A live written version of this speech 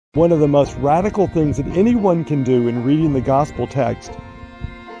One of the most radical things that anyone can do in reading the gospel text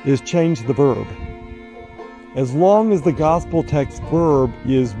is change the verb. As long as the gospel text verb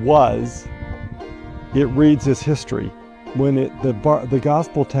is was, it reads as history. When the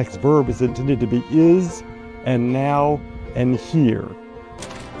gospel text verb is intended to be is and now and here.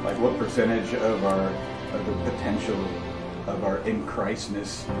 Like what percentage of the potential of our in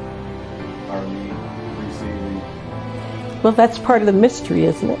Christness are we receiving? Well, that's part of the mystery,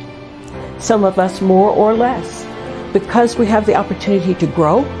 isn't it? Some of us more or less. Because we have the opportunity to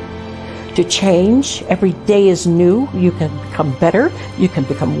grow, to change. Every day is new. You can become better. You can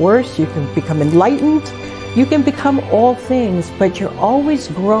become worse. You can become enlightened. You can become all things, but you're always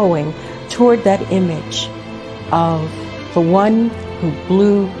growing toward that image of the one who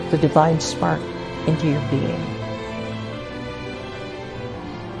blew the divine spark into your being.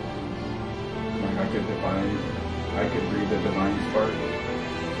 I could read the divine spark.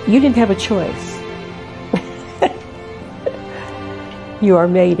 You didn't have a choice. You are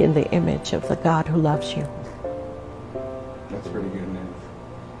made in the image of the God who loves you. That's pretty good news.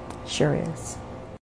 Sure is.